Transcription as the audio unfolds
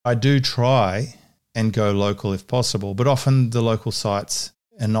I do try and go local if possible, but often the local sites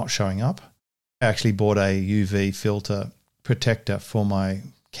are not showing up. I actually bought a UV filter protector for my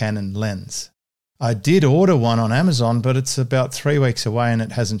Canon lens. I did order one on Amazon, but it's about 3 weeks away and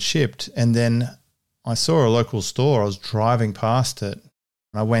it hasn't shipped. And then I saw a local store. I was driving past it.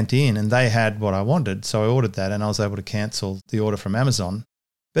 I went in and they had what I wanted, so I ordered that and I was able to cancel the order from Amazon.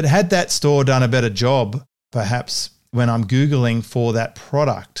 But had that store done a better job, perhaps when I'm Googling for that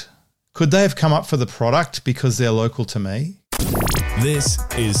product, could they have come up for the product because they're local to me? This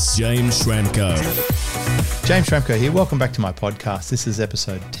is James Schramko. James Schramko here. Welcome back to my podcast. This is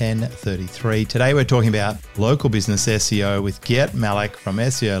episode 1033. Today we're talking about local business SEO with Gert Mellak from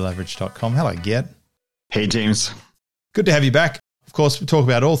SEOLeverage.com. Hello, Gert. Hey, James. Good to have you back. Of course, we talk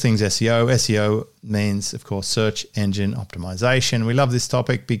about all things SEO. SEO means, of course, search engine optimization. We love this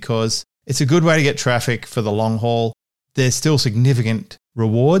topic because it's a good way to get traffic for the long haul. There's still significant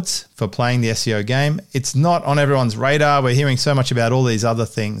rewards for playing the SEO game. It's not on everyone's radar. We're hearing so much about all these other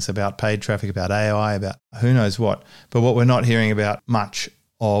things, about paid traffic, about AI, about who knows what. But what we're not hearing about much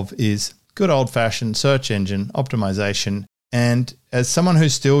of is good old-fashioned search engine optimization. And as someone who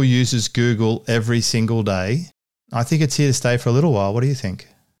still uses Google every single day, I think it's here to stay for a little while. What do you think?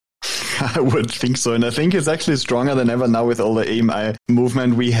 I would think so. And I think it's actually stronger than ever now with all the AI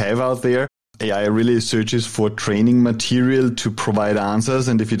movement we have out there. AI really searches for training material to provide answers.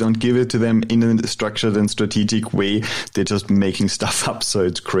 And if you don't give it to them in a structured and strategic way, they're just making stuff up. So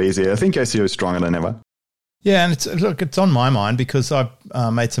it's crazy. I think SEO is stronger than ever. Yeah, and it's on my mind because I've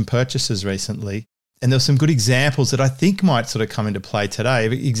made some purchases recently. And there's some good examples that I think might sort of come into play today.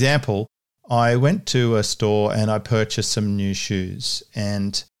 Example, I went to a store and I purchased some new shoes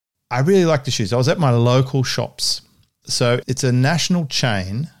and I really like the shoes. I was at my local shops. So it's a national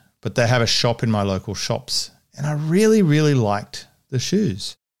chain, but they have a shop in my local shops. And I really, really liked the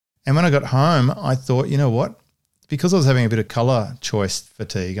shoes. And when I got home, I thought, you know what? Because I was having a bit of color choice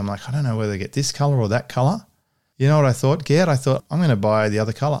fatigue, I'm like, I don't know whether to get this color or that color. You know what I thought, Gert? I thought, I'm going to buy the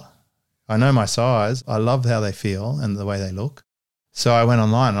other color. I know my size. I love how they feel and the way they look. So I went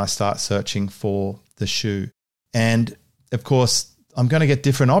online and I start searching for the shoe. And of course, I'm going to get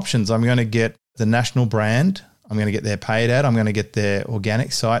different options. I'm going to get the national brand. I'm going to get their paid ad. I'm going to get their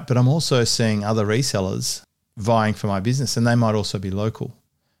organic site. But I'm also seeing other resellers vying for my business and they might also be local.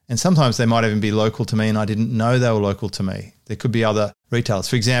 And sometimes they might even be local to me and I didn't know they were local to me. There could be other retailers.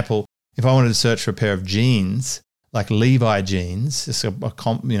 For example, if I wanted to search for a pair of jeans, like Levi jeans, it's a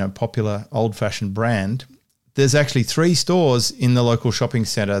popular old-fashioned brand, there's actually 3 stores in the local shopping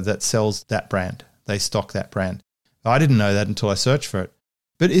center that sells that brand. They stock that brand. I didn't know that until I searched for it.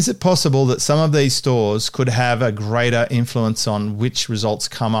 But is it possible that some of these stores could have a greater influence on which results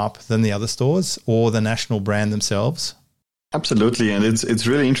come up than the other stores or the national brand themselves? Absolutely. And it's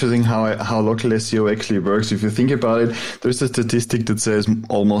really interesting how local SEO actually works. If you think about it, there's a statistic that says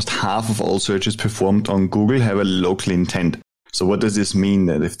almost half of all searches performed on Google have a local intent. So what does this mean?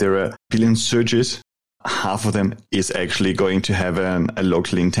 That if there are a billion searches, half of them is actually going to have a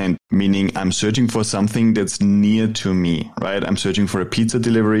local intent, meaning I'm searching for something that's near to me, right? I'm searching for a pizza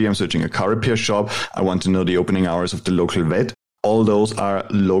delivery. I'm searching a car repair shop. I want to know the opening hours of the local vet. All those are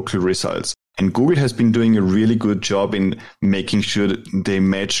local results. And Google has been doing a really good job in making sure that they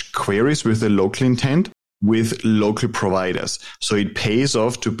match queries with a local intent with local providers. So it pays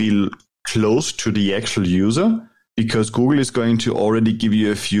off to be close to the actual user because Google is going to already give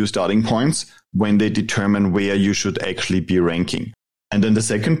you a few starting points when they determine where you should actually be ranking. And then the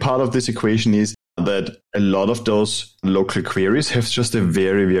second part of this equation is that a lot of those local queries have just a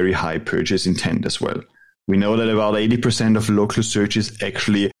very, very high purchase intent as well. We know that about 80% of local searches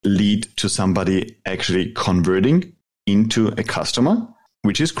actually lead to somebody actually converting into a customer,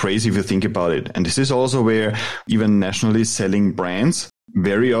 which is crazy if you think about it. And this is also where even nationally selling brands,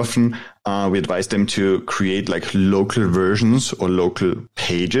 very often we advise them to create like local versions or local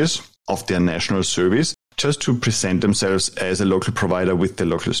pages of their national service just to present themselves as a local provider with the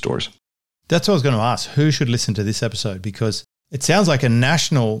local stores. That's what I was going to ask. Who should listen to this episode? Because it sounds like a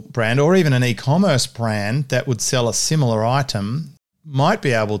national brand or even an e-commerce brand that would sell a similar item might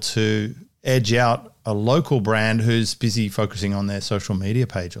be able to edge out a local brand who's busy focusing on their social media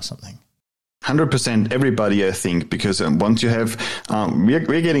page or something. 100% everybody, I think, because once you have,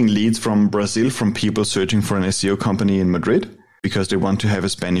 we're getting leads from Brazil from people searching for an SEO company in Madrid because they want to have a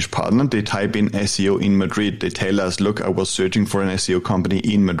Spanish partner. They type in SEO in Madrid. They tell us, look, I was searching for an SEO company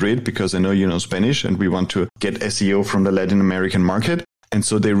in Madrid because I know you know Spanish and we want to get SEO from the Latin American market. And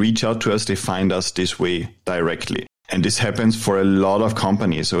so they reach out to us. They find us this way directly. And this happens for a lot of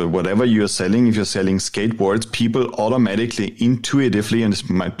companies. So whatever you're selling, if you're selling skateboards, people automatically, intuitively, and this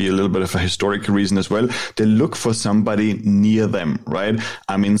might be a little bit of a historical reason as well, they look for somebody near them, right?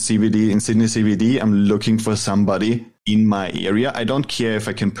 I'm in Sydney CBD. I'm looking for somebody in my area. I don't care if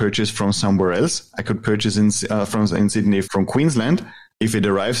I can purchase from somewhere else. I could purchase in Sydney from Queensland. If it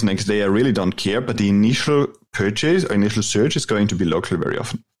arrives next day, I really don't care. But the initial purchase or initial search is going to be local very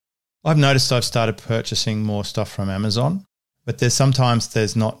often. I've noticed I've started purchasing more stuff from Amazon, but sometimes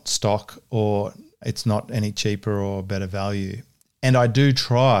there's not stock or it's not any cheaper or better value. And I do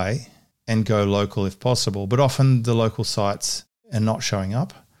try and go local if possible, but often the local sites are not showing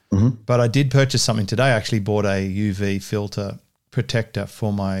up. Mm-hmm. But I did purchase something today. I actually bought a UV filter protector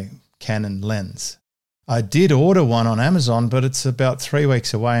for my Canon lens. I did order one on Amazon, but it's about 3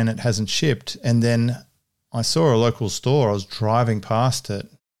 weeks away and it hasn't shipped. And then I saw a local store. I was driving past it.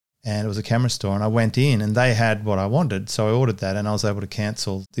 And it was a camera store, and I went in and they had what I wanted. So I ordered that and I was able to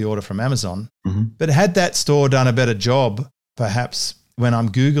cancel the order from Amazon. Mm-hmm. But had that store done a better job, perhaps when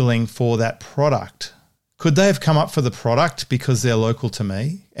I'm Googling for that product, could they have come up for the product because they're local to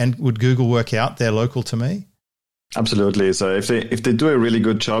me? And would Google work out they're local to me? Absolutely. So if they do a really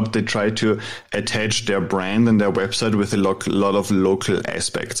good job, they try to attach their brand and their website with a lot of local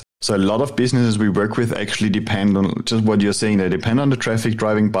aspects. So a lot of businesses we work with actually depend on just what you're saying. They depend on the traffic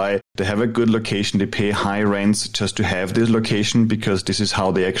driving by. They have a good location. They pay high rents just to have this location because this is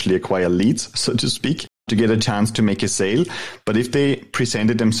how they actually acquire leads, so to speak, to get a chance to make a sale. But if they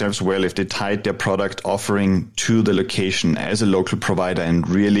presented themselves well, if they tied their product offering to the location as a local provider and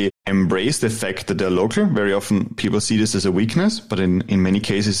really embrace the fact that they're local, very often people see this as a weakness, but in many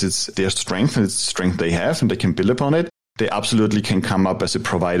cases it's their strength and it's the strength they have and they can build upon it. They absolutely can come up as a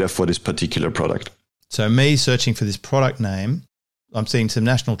provider for this particular product. So me searching for this product name, I'm seeing some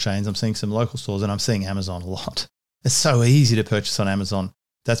national chains, I'm seeing some local stores, and I'm seeing Amazon a lot. It's so easy to purchase on Amazon.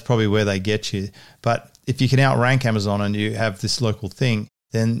 That's probably where they get you. But if you can outrank Amazon and you have this local thing,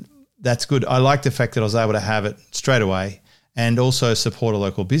 then that's good. I like the fact that I was able to have it straight away and also support a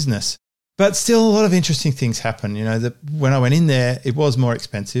local business. But still a lot of interesting things happen. You know, when I went in there, it was more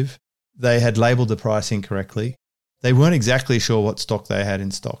expensive. They had labeled the price incorrectly. They weren't exactly sure what stock they had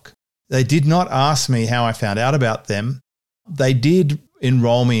in stock. They did not ask me how I found out about them. They did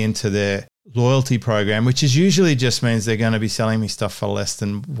enroll me into their loyalty program, which is usually just means they're going to be selling me stuff for less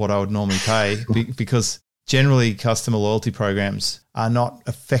than what I would normally pay because generally customer loyalty programs are not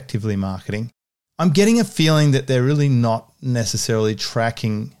effectively marketing. I'm getting a feeling that they're really not necessarily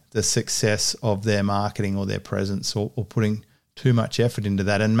tracking the success of their marketing or their presence or putting too much effort into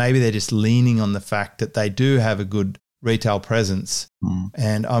that. And maybe they're just leaning on the fact that they do have a good retail presence. Mm.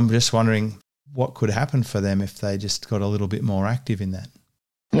 And I'm just wondering what could happen for them if they just got a little bit more active in that.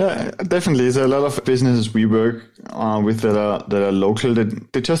 Yeah, definitely. There's a lot of businesses we work with that are local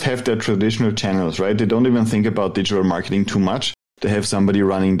that they just have their traditional channels, right? They don't even think about digital marketing too much. They have somebody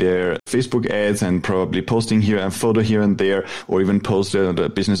running their Facebook ads and probably posting here a photo here and there, or even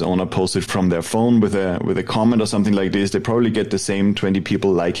the business owner posted from their phone with a comment or something like this. They probably get the same 20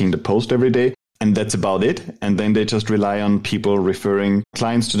 people liking the post every day. And that's about it. And then they just rely on people referring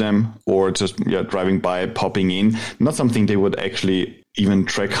clients to them or just driving by, popping in. Not something they would actually even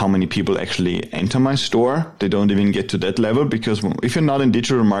track how many people actually enter my store. They don't even get to that level because if you're not in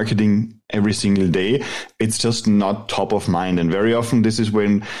digital marketing every single day, it's just not top of mind. And very often this is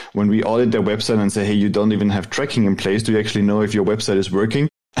when we audit their website and say, hey, you don't even have tracking in place. Do you actually know if your website is working?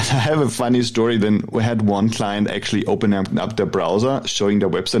 And I have a funny story. Then we had one client actually open up their browser, showing their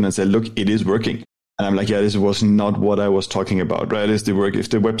website and said, look, it is working. And I'm like, yeah, this was not what I was talking about, right? If the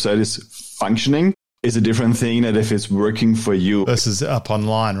website is functioning, is a different thing than if it's working for you. This is up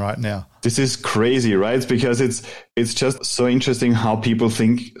online right now. This is crazy, right? Because it's just so interesting how people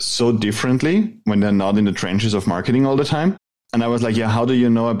think so differently when they're not in the trenches of marketing all the time. And I was like, yeah, how do you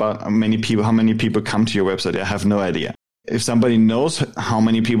know about how many people come to your website? I have no idea. If somebody knows how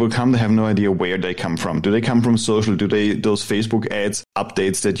many people come, they have no idea where they come from. Do they come from social? Do those Facebook ads,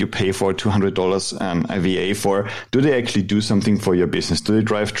 updates that you pay for $200 a VA for, do they actually do something for your business? Do they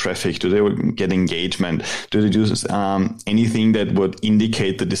drive traffic? Do they get engagement? Do they do anything that would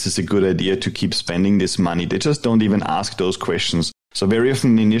indicate that this is a good idea to keep spending this money? They just don't even ask those questions. So very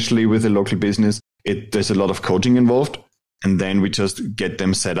often initially with a local business, there's a lot of coaching involved. And then we just get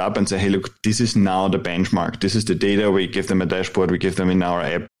them set up and say, hey, look, this is now the benchmark. This is the data. We give them a dashboard. We give them in our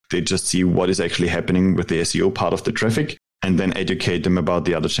app. They just see what is actually happening with the SEO part of the traffic and then educate them about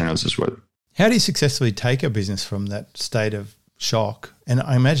the other channels as well. How do you successfully take a business from that state of shock. And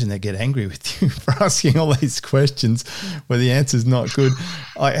I imagine they get angry with you for asking all these questions where the answer's not good.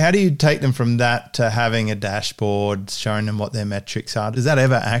 Like, how do you take them from that to having a dashboard showing them what their metrics are? Does that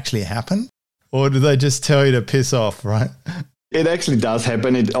ever actually happen? Or do they just tell you to piss off, right? It actually does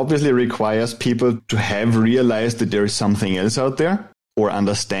happen. It obviously requires people to have realized that there is something else out there, or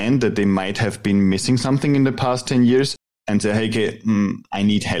understand that they might have been missing something in the past 10 years and say, hey, okay, I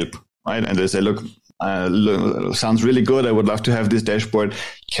need help, right? And they say, look, sounds really good. I would love to have this dashboard.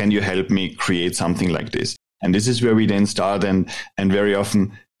 Can you help me create something like this? And this is where we then start and very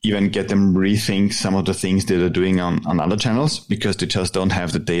often even get them rethink some of the things that they're doing on other channels, because they just don't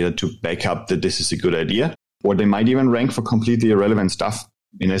have the data to back up that this is a good idea. Or they might even rank for completely irrelevant stuff.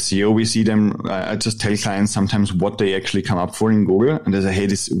 In SEO, we see them, I just tell clients sometimes what they actually come up for in Google. And they say, hey,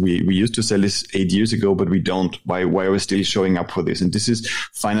 we used to sell this 8 years ago, but we don't. Why are we still showing up for this? And this is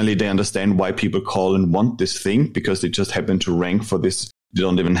finally they understand why people call and want this thing, because they just happen to rank for this. They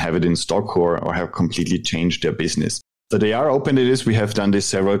don't even have it in stock or have completely changed their business. So they are open to this. We have done this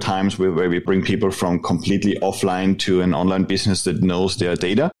several times where we bring people from completely offline to an online business that knows their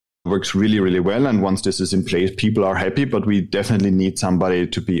data. Works really, really well. And once this is in place, people are happy, but we definitely need somebody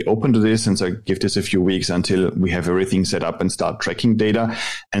to be open to this. And so give this a few weeks until we have everything set up and start tracking data.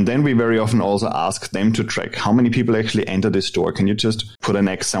 And then we very often also ask them to track how many people actually enter the store. Can you just put an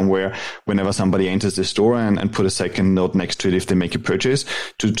X somewhere whenever somebody enters the store and put a second note next to it if they make a purchase,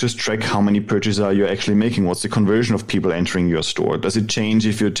 to just track how many purchases are you actually making? What's the conversion of people entering your store? Does it change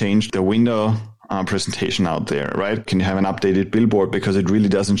if you change the window presentation out there, right? Can you have an updated billboard because it really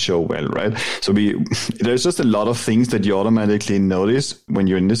doesn't show well, right? So there's just a lot of things that you automatically notice when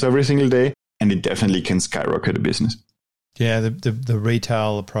you're in this every single day, and it definitely can skyrocket a business. Yeah, the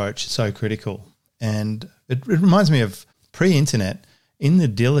retail approach is so critical. And it reminds me of pre-internet in the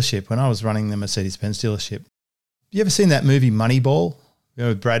dealership when I was running the Mercedes-Benz dealership. You ever seen that movie Moneyball? You know,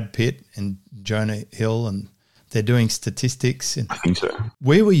 with Brad Pitt and Jonah Hill, and they're doing statistics. And I think so.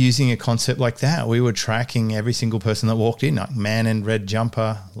 We were using a concept like that. We were tracking every single person that walked in, like man in red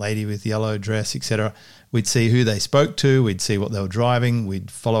jumper, lady with yellow dress, etc. We'd see who they spoke to. We'd see what they were driving. We'd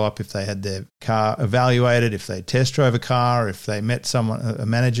follow up if they had their car evaluated, if they test drove a car, if they met a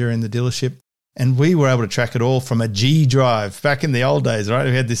manager in the dealership. And we were able to track it all from a G drive back in the old days, right?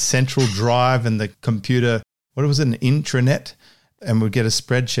 We had this central drive and the computer, what was it, an intranet? And we'd get a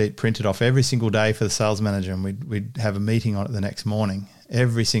spreadsheet printed off every single day for the sales manager, and we'd have a meeting on it the next morning,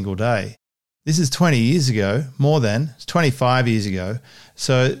 every single day. This is 20 years ago, it's 25 years ago.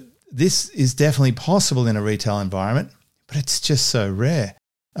 So this is definitely possible in a retail environment, but it's just so rare.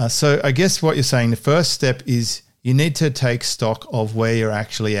 So I guess what you're saying, the first step is you need to take stock of where you're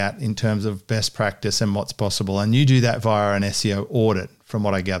actually at in terms of best practice and what's possible. And you do that via an SEO audit, from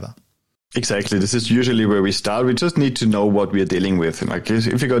what I gather. Exactly. This is usually where we start. We just need to know what we are dealing with. Like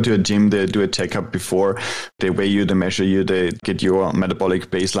if you go to a gym, they do a checkup before, they weigh you, they measure you, they get your metabolic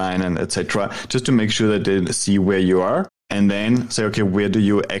baseline and etc. Just to make sure that they see where you are, and then say, okay, where do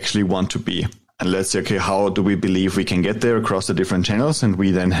you actually want to be? And let's say, okay, how do we believe we can get there across the different channels? And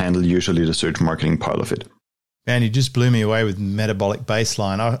we then handle usually the search marketing part of it. Man, you just blew me away with metabolic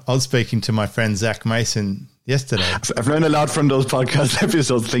baseline. I was speaking to my friend Zach Mason yesterday. I've learned a lot from those podcast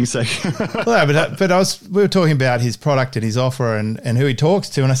episodes. Thanks, Zach. Well, but we were talking about his product and his offer and who he talks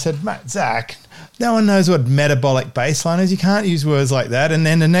to, and I said, "Mate, Zach, no one knows what metabolic baseline is. You can't use words like that." And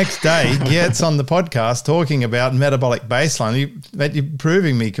then the next day, Gert's on the podcast talking about metabolic baseline. You're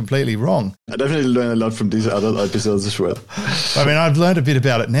proving me completely wrong. I definitely learned a lot from these other episodes as well. I mean, I've learned a bit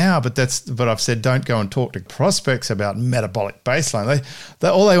about it now, but I've said don't go and talk to prospects about metabolic baseline.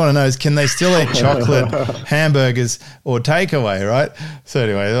 All they want to know is, can they still eat chocolate, hamburgers, or takeaway, right? So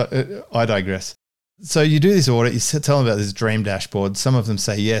anyway, I digress. So you do this audit, you tell them about this dream dashboard. Some of them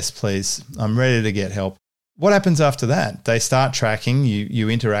say, yes, please, I'm ready to get help. What happens after that? They start tracking, you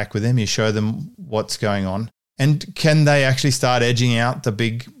interact with them, you show them what's going on. And can they actually start edging out the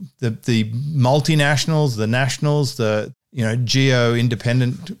multinationals, the nationals, the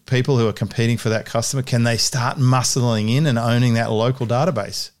geo-independent people who are competing for that customer? Can they start muscling in and owning that local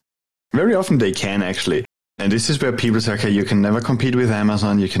database? Very often they can, actually. And this is where people say, okay, you can never compete with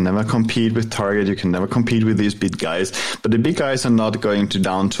Amazon, you can never compete with Target, you can never compete with these big guys. But the big guys are not going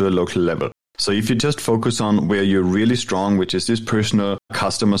down to a local level. So if you just focus on where you're really strong, which is this personal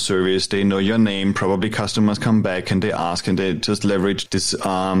customer service, they know your name, probably customers come back and they ask and they just leverage this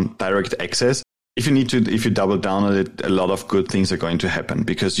direct access. If you double down on it, a lot of good things are going to happen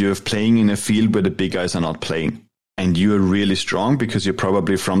because you're playing in a field where the big guys are not playing. And you are really strong because you're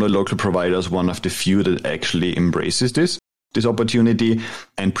probably from the local providers, one of the few that actually embraces this opportunity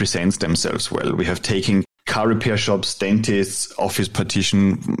and presents themselves well. We have taken car repair shops, dentists, office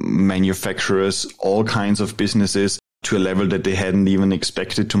partition manufacturers, all kinds of businesses to a level that they hadn't even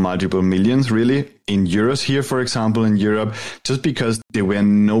expected, to multiple millions really in euros here, for example, in Europe, just because they were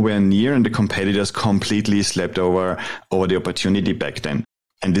nowhere near and the competitors completely slept over the opportunity back then.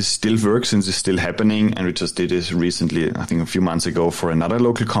 And this still works and is still happening. And we just did this recently, I think a few months ago, for another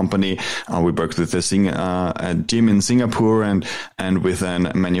local company. We worked with a gym in Singapore and with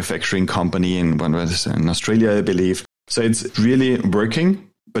a manufacturing company in Australia, I believe. So it's really working,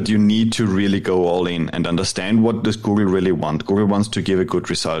 but you need to really go all in and understand, what does Google really want? Google wants to give a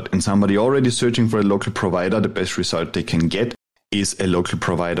good result. And somebody already searching for a local provider, the best result they can get is a local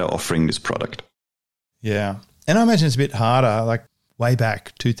provider offering this product. Yeah. And I imagine it's a bit harder, like way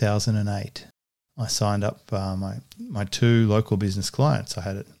back 2008, I signed up my two local business clients. I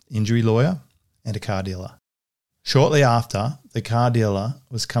had an injury lawyer and a car dealer. Shortly after, the car dealer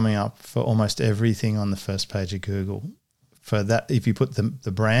was coming up for almost everything on the first page of Google. For that, if you put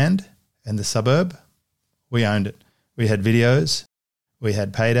the brand and the suburb, we owned it. We had videos, we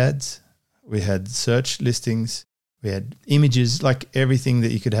had paid ads, we had search listings, we had images, like everything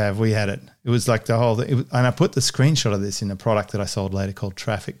that you could have, we had it. It was like the whole thing. And I put the screenshot of this in a product that I sold later called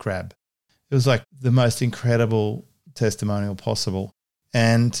Traffic Grab. It was like the most incredible testimonial possible.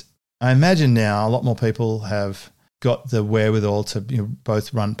 And I imagine now a lot more people have got the wherewithal to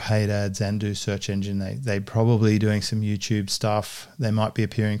both run paid ads and do search engine. They're probably doing some YouTube stuff. They might be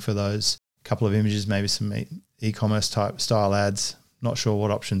appearing for those couple of images, maybe some e-commerce type style ads. Not sure what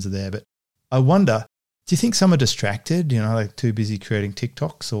options are there, but I wonder, do you think some are distracted, like too busy creating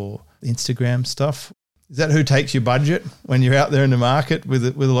TikToks or Instagram stuff? Is that who takes your budget when you're out there in the market with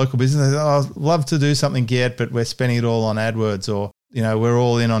a local business? They say, I'd love to do something, Gert, but we're spending it all on AdWords, or we're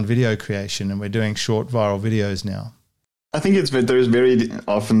all in on video creation and we're doing short viral videos now. I think there's very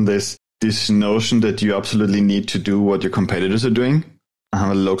often this notion that you absolutely need to do what your competitors are doing. I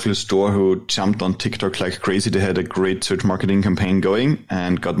have a local store who jumped on TikTok like crazy. They had a great search marketing campaign going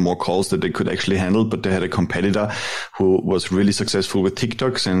and got more calls that they could actually handle, but they had a competitor who was really successful with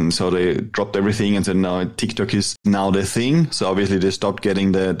TikToks, and so they dropped everything and said, no, TikTok is now the thing. So obviously they stopped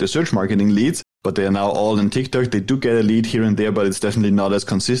getting the search marketing leads, but they are now all in TikTok. They do get a lead here and there, but it's definitely not as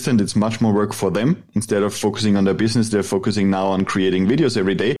consistent. It's much more work for them. Instead of focusing on their business, they're focusing now on creating videos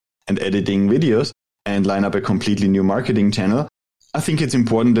every day and editing videos and line up a completely new marketing channel. I think it's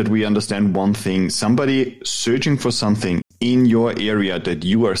important that we understand one thing. Somebody searching for something in your area that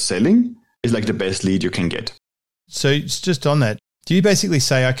you are selling is like the best lead you can get. So it's just on that. Do you basically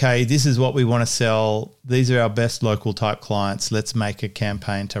say, okay, this is what we want to sell. These are our best local type clients. Let's make a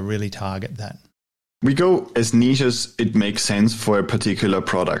campaign to really target that. We go as niche as it makes sense for a particular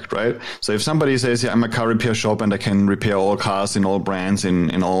product, right? So if somebody says, I'm a car repair shop and I can repair all cars in all brands,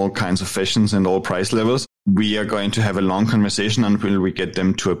 in all kinds of fashions and all price levels, we are going to have a long conversation until we get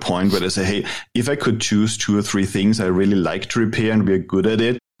them to a point where they say, hey, if I could choose 2 or 3 things I really like to repair and we're good at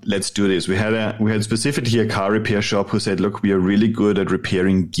it, let's do this. We had specifically a car repair shop who said, look, we are really good at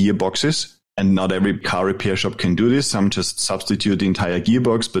repairing gearboxes. And not every car repair shop can do this. Some just substitute the entire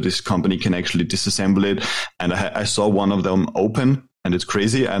gearbox, but this company can actually disassemble it. And I saw one of them open, and it's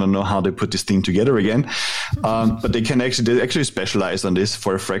crazy. I don't know how they put this thing together again. But they actually specialize on this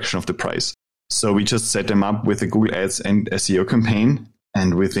for a fraction of the price. So we just set them up with a Google Ads and SEO campaign.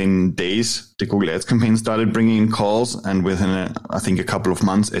 And within days, the Google Ads campaign started bringing in calls. And within, I think, a couple of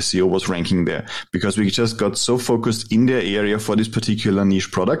months, SEO was ranking there, because we just got so focused in their area for this particular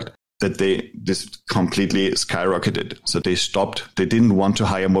niche product that this completely skyrocketed. So they stopped. They didn't want to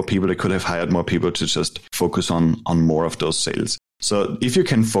hire more people. They could have hired more people to just focus on more of those sales. So if you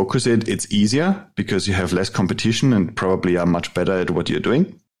can focus it, it's easier because you have less competition and probably are much better at what you're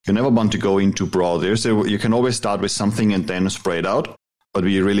doing. You never want to go into broad. So you can always start with something and then spread out. But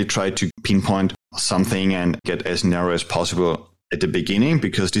we really try to pinpoint something and get as narrow as possible at the beginning,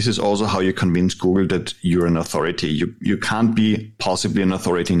 because this is also how you convince Google that you're an authority. You can't be possibly an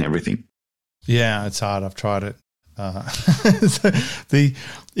authority in everything. Yeah, it's hard. I've tried it.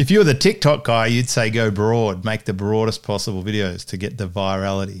 If you were the TikTok guy, you'd say go broad, make the broadest possible videos to get the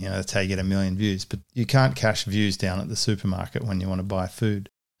virality. That's how you get 1 million views. But you can't cash views down at the supermarket when you want to buy food.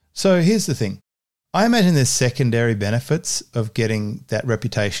 So here's the thing. I imagine there's secondary benefits of getting that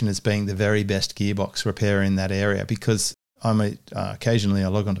reputation as being the very best gearbox repairer in that area, because occasionally I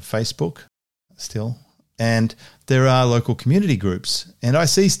log onto Facebook still, and there are local community groups, and I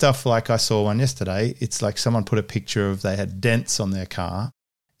see stuff like I saw one yesterday. It's like someone put a picture of they had dents on their car,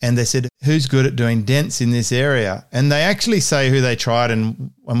 and they said, who's good at doing dents in this area? And they actually say who they tried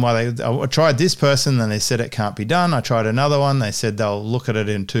and why I tried this person, and they said it can't be done. I tried another one. They said they'll look at it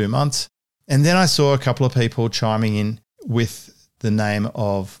in 2 months. And then I saw a couple of people chiming in with the name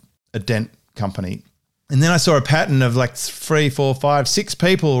of a dent company. And then I saw a pattern of like 3, 4, 5, 6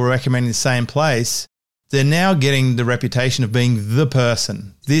 people were recommending the same place. They're now getting the reputation of being the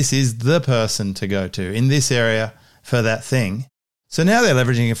person. This is the person to go to in this area for that thing. So now they're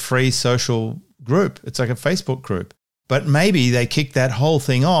leveraging a free social group. It's like a Facebook group. But maybe they kick that whole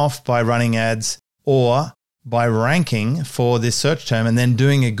thing off by running ads or by ranking for this search term and then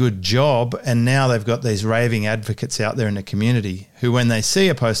doing a good job. And now they've got these raving advocates out there in the community who, when they see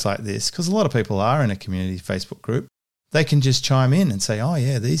a post like this, because a lot of people are in a community Facebook group, they can just chime in and say, oh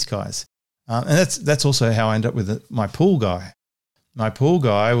yeah, these guys. And that's also how I ended up with my pool guy. My pool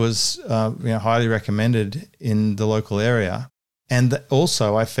guy was highly recommended in the local area. And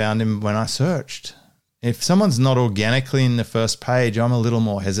also I found him when I searched. If someone's not organically in the first page, I'm a little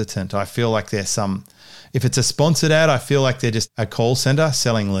more hesitant. I feel like if it's a sponsored ad, I feel like they're just a call center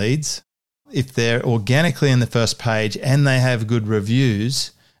selling leads. If they're organically in the first page and they have good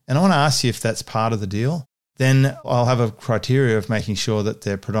reviews, and I want to ask you if that's part of the deal, then I'll have a criteria of making sure that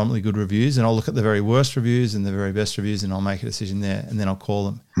they're predominantly good reviews, and I'll look at the very worst reviews and the very best reviews, and I'll make a decision there, and then I'll call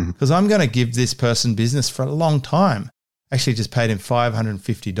them. Because I'm going to give this person business for a long time. Actually just paid him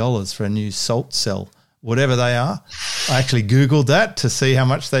 $550 for a new salt cell, whatever they are. I actually Googled that to see how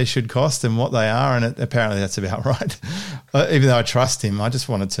much they should cost and what they are, and apparently that's about right. Even though I trust him, I just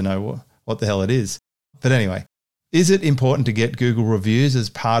wanted to know what the hell it is. But anyway, is it important to get Google reviews as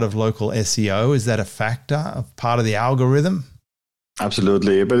part of local SEO? Is that a factor, of part of the algorithm?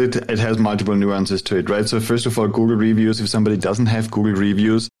 Absolutely, but it has multiple nuances to it, right? So first of all, Google reviews, if somebody doesn't have Google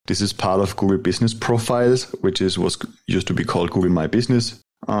reviews, this is part of Google Business Profiles, which was used to be called Google My Business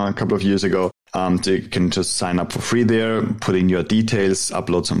a couple of years ago. So you can just sign up for free there, put in your details,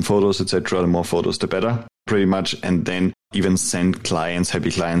 upload some photos, etc. The more photos, the better, pretty much. And then even send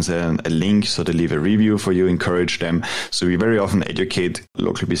happy clients, a link so they leave a review for you, encourage them. So we very often educate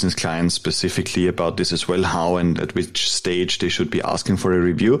local business clients specifically about this as well, how and at which stage they should be asking for a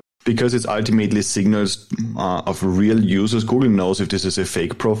review, because it's ultimately signals of real users. Google knows if this is a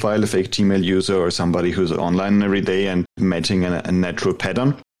fake profile, a fake Gmail user, or somebody who's online every day and matching a natural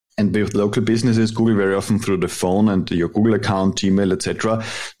pattern. And with local businesses, Google very often through the phone and your Google account, Gmail, etc.,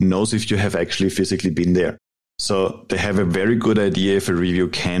 knows if you have actually physically been there. So they have a very good idea if a review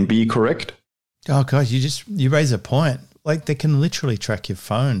can be correct. Oh gosh, you raise a point. Like they can literally track your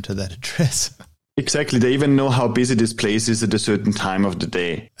phone to that address. Exactly. They even know how busy this place is at a certain time of the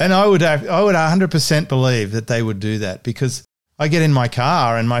day. And I would 100% believe that they would do that, because I get in my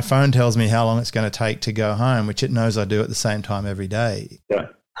car and my phone tells me how long it's going to take to go home, which it knows I do at the same time every day. Yeah,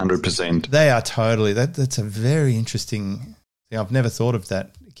 100%. They are totally, that's a very interesting thing. I've never thought of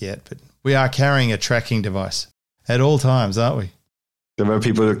that yet, but we are carrying a tracking device at all times, aren't we? There were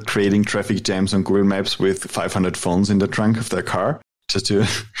people creating traffic jams on Google Maps with 500 phones in the trunk of their car just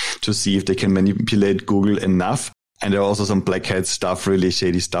to see if they can manipulate Google enough. And there are also some black hat stuff, really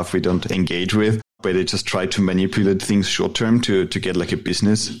shady stuff we don't engage with, where they just try to manipulate things short term to get like a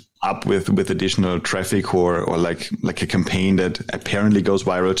business up with additional traffic or like a campaign that apparently goes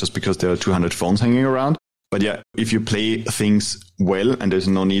viral just because there are 200 phones hanging around. But yeah, if you play things well, and there's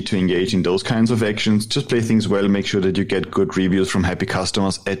no need to engage in those kinds of actions, just play things well, make sure that you get good reviews from happy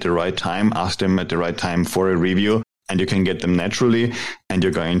customers at the right time, ask them at the right time for a review, and you can get them naturally, and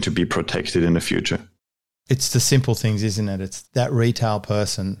you're going to be protected in the future. It's the simple things, isn't it? It's that retail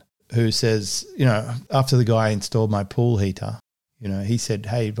person who says, after the guy installed my pool heater, he said,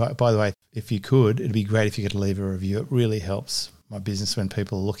 hey, by the way, if you could, it'd be great if you could leave a review. It really helps my business when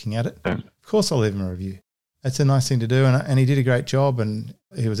people are looking at it. Yeah. Of course I'll leave him a review. It's a nice thing to do, and he did a great job, and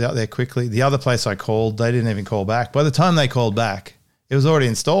he was out there quickly. The other place I called, they didn't even call back. By the time they called back, it was already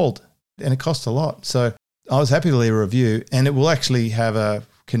installed, and it cost a lot. So I was happy to leave a review, and it will actually have a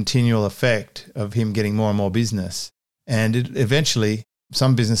continual effect of him getting more and more business. And eventually,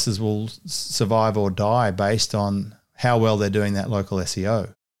 some businesses will survive or die based on how well they're doing that local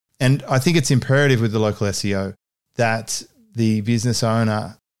SEO. And I think it's imperative with the local SEO that the business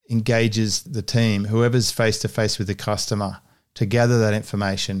owner engages the team, whoever's face-to-face with the customer, to gather that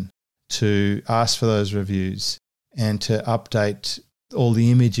information, to ask for those reviews, and to update all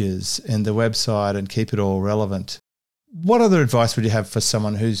the images and the website and keep it all relevant. What other advice would you have for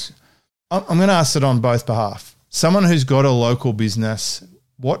someone who's, I'm going to ask it on both behalf, someone who's got a local business,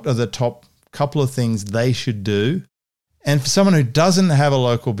 what are the top couple of things they should do? And for someone who doesn't have a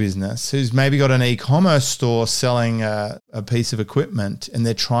local business, who's maybe got an e-commerce store selling a piece of equipment and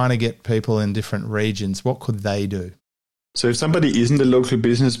they're trying to get people in different regions, what could they do? So if somebody isn't a local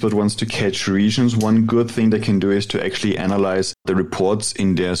business but wants to catch regions, one good thing they can do is to actually analyze the reports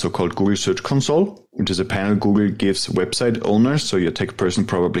in their so-called Google Search Console, which is a panel Google gives website owners. So your tech person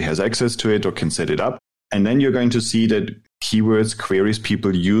probably has access to it or can set it up. And then you're going to see that keywords, queries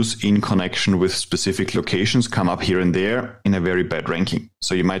people use in connection with specific locations come up here and there in a very bad ranking.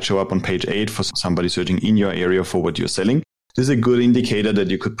 So you might show up on page 8 for somebody searching in your area for what you're selling. This is a good indicator that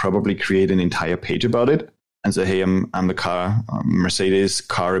you could probably create an entire page about it and say, hey, I'm the Mercedes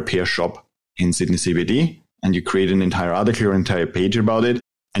car repair shop in Sydney CBD. And you create an entire article or entire page about it.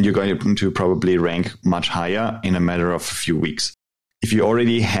 And you're going to probably rank much higher in a matter of a few weeks. If you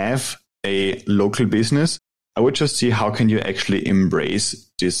already have a local business, I would just see how can you actually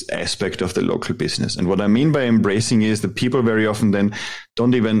embrace this aspect of the local business. And what I mean by embracing is that people very often then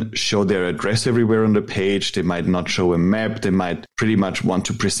don't even show their address everywhere on the page. They might not show a map. They might pretty much want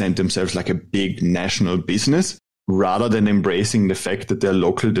to present themselves like a big national business rather than embracing the fact that they're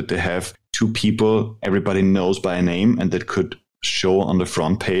local, that they have 2 people everybody knows by name and that could show on the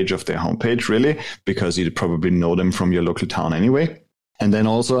front page of their homepage, really, because you probably know them from your local town anyway. And then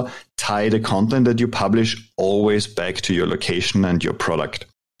also tie the content that you publish always back to your location and your product.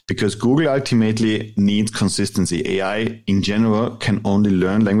 Because Google ultimately needs consistency. AI in general can only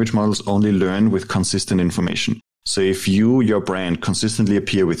learn, language models only learn with consistent information. So if your brand consistently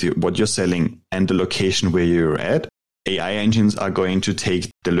appear with what you're selling and the location where you're at, AI engines are going to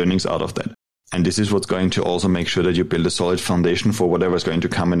take the learnings out of that. And this is what's going to also make sure that you build a solid foundation for whatever is going to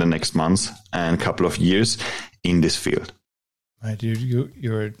come in the next months and couple of years in this field. Mate,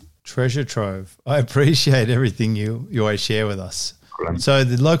 you're a treasure trove. I appreciate everything you always share with us. Cool. So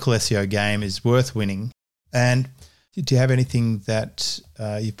the local SEO game is worth winning. And do you have anything that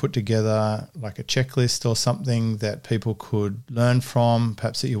you put together, like a checklist or something that people could learn from,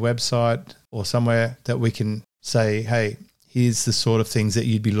 perhaps at your website or somewhere that we can say, hey, here's the sort of things that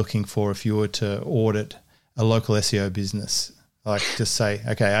you'd be looking for if you were to audit a local SEO business? Like just say,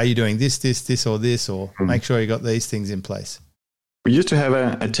 okay, are you doing this, or this, or make sure you got these things in place? We used to have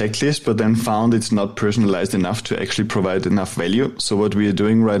a checklist, but then found it's not personalized enough to actually provide enough value. So what we are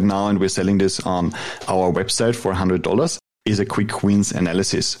doing right now, and we're selling this on our website for $100, is a quick wins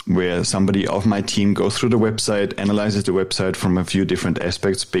analysis where somebody of my team goes through the website, analyzes the website from a few different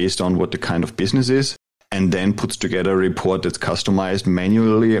aspects based on what the kind of business is, and then puts together a report that's customized,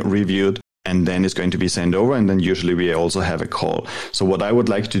 manually reviewed, and then it's going to be sent over. And then usually we also have a call. So what I would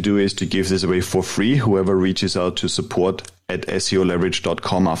like to do is to give this away for free. Whoever reaches out to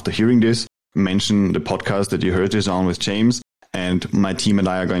support@SEOLeverage.com after hearing this, mention the podcast that you heard this on with James. And my team and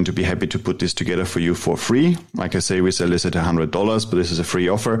I are going to be happy to put this together for you for free. Like I say, we sell this at $100, but this is a free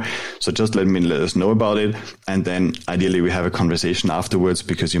offer. So just let us know about it. And then ideally we have a conversation afterwards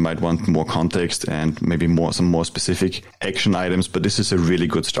because you might want more context and maybe some more specific action items. But this is a really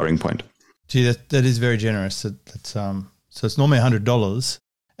good starting point. Gee, that is very generous. So it's normally $100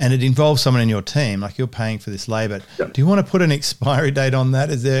 and it involves someone in your team, like you're paying for this labor. Yep. Do you want to put an expiry date on that?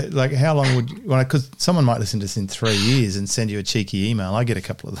 Is there, like, how long would you want to, because someone might listen to this in 3 years and send you a cheeky email. I get a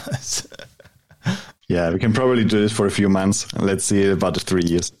couple of those. Yeah, we can probably do this for a few months. Let's see about 3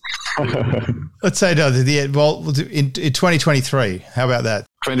 years. Let's say in 2023. How about that?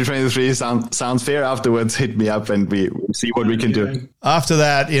 2023 sounds fair. Afterwards, hit me up and we see what we can do. After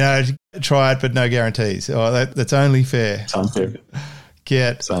that, try it, but no guarantees. Oh, that's only fair. Sounds fair.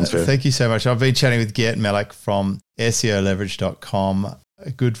 Gert, sounds fair. Thank you so much. I've been chatting with Gert Mellak from SEOLeverage.com,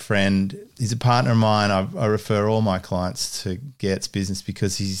 a good friend. He's a partner of mine. I refer all my clients to Gert's business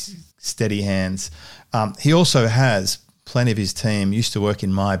because he's steady hands. He also has plenty of his team used to work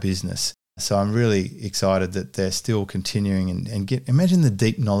in my business. So I'm really excited that they're still continuing and imagine the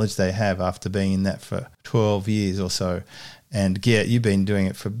deep knowledge they have after being in that for 12 years or so. And Gert, you've been doing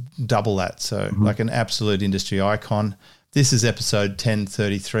it for double that. So like an absolute industry icon. This is episode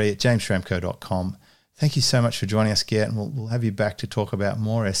 1033 at jamesschramko.com. Thank you so much for joining us, Gert, and we'll have you back to talk about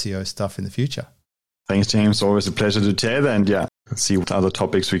more SEO stuff in the future. Thanks, James. Always a pleasure to chat, and let's see what other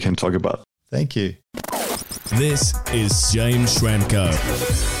topics we can talk about. Thank you. This is James Schramko.